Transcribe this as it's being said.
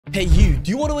Hey you, do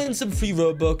you want to win some free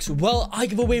Robux? Well, I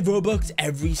give away Robux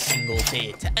every single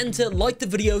day. To enter, like the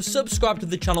video, subscribe to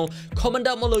the channel, comment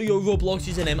down below your Roblox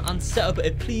username, and set up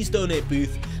a please donate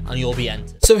booth, and you'll be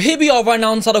entered. So here we are right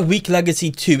now inside of Weak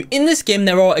Legacy 2. In this game,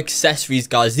 there are accessories,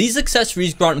 guys. These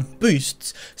accessories grant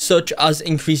boosts, such as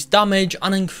increased damage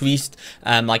and increased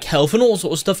like health and all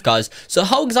sorts of stuff, guys. So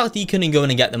how exactly can you go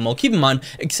in and get them? Well, keep in mind,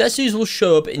 accessories will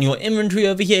show up in your inventory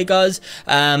over here, guys.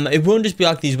 It won't just be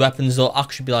like these weapons, they'll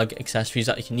actually be like accessories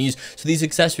that you can use. So these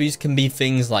accessories can be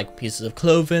things like pieces of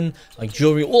clothing, like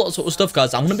jewelry, all that sort of stuff,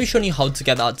 guys. I'm going to be showing you how to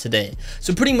get that today.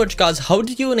 So pretty much, guys, how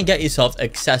do you want to get yourself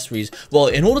accessories? Well,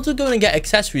 in order to go in and get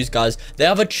accessories, guys, they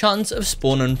have a chance of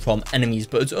spawning from enemies,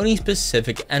 but it's only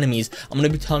specific enemies. I'm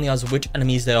going to be telling you guys which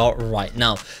enemies they are right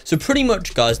now. So pretty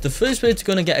much, guys, the first way to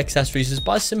go and get accessories is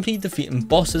by simply defeating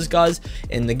bosses, guys,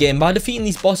 in the game. By defeating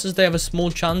these bosses, they have a small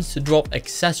chance to drop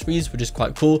accessories, which is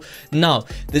quite cool. Now,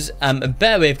 there's a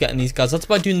better way of getting these, guys. That's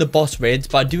by doing the boss raids.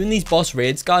 By doing these boss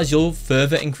raids, guys, you'll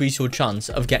further increase your chance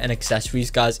of getting accessories,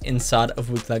 guys, inside of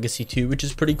Weak Legacy 2, which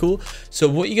is pretty cool. So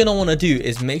what you're gonna want to do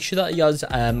is make sure that you guys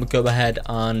go ahead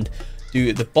and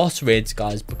do the boss raids,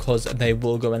 guys, because they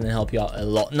will go in and help you out a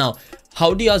lot. Now,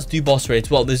 how do you guys do boss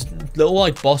raids? Well, there's little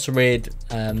like boss raid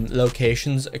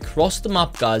locations across the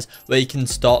map, guys, where you can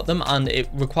start them, and it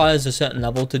requires a certain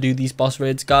level to do these boss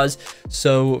raids, guys.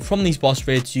 So from these boss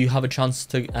raids, you have a chance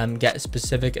to get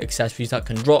specific accessories that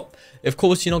can drop. Of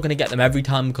course, you're not going to get them every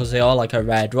time because they are like a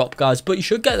rare drop, guys, but you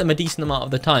should get them a decent amount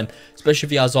of the time, especially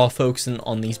if you guys are focusing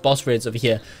on these boss raids over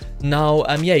here. Now,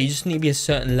 yeah, you just need to be a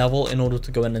certain level in order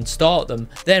to go in and start them.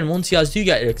 Then once you guys do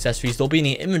get your accessories, they'll be in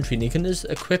your inventory, and you can just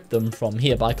equip them from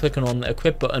here by clicking on the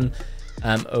equip button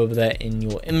over there in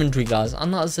your inventory, guys.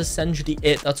 And that's essentially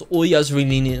it. That's all you guys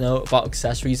really need to know about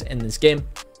accessories in this game.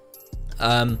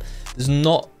 There's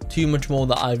not too much more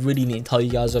that I really need to tell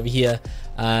you guys over here.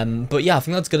 But yeah, I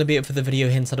think that's going to be it for the video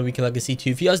here inside of Weak Legacy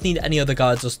 2. If you guys need any other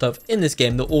guides or stuff in this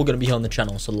game, they're all going to be here on the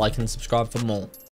channel, so like and subscribe for more.